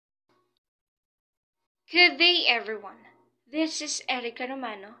Good day, everyone. This is Erica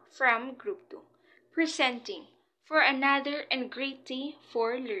Romano from Group 2, presenting for another and great day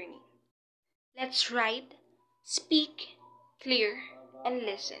for learning. Let's write, speak, clear, and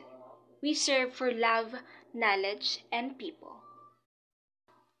listen. We serve for love, knowledge, and people.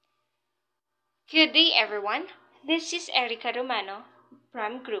 Good day, everyone. This is Erica Romano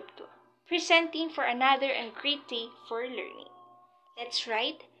from Group 2, presenting for another and great day for learning. Let's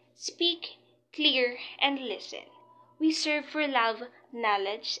write, speak, clear, and listen. We serve for love,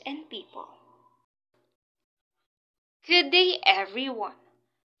 knowledge, and people. Good day, everyone.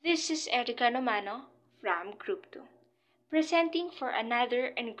 This is Erica Romano from Group 2, presenting for another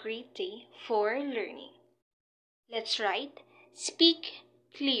and great day for learning. Let's write, speak,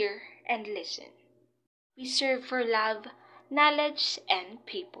 clear, and listen. We serve for love, knowledge, and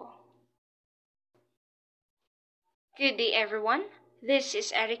people. Good day, everyone. This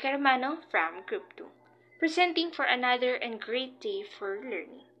is Erica Romano from Group 2, presenting for another and great day for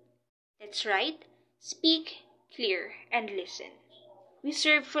learning. Let's write, speak, clear, and listen. We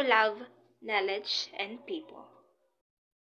serve for love, knowledge, and people.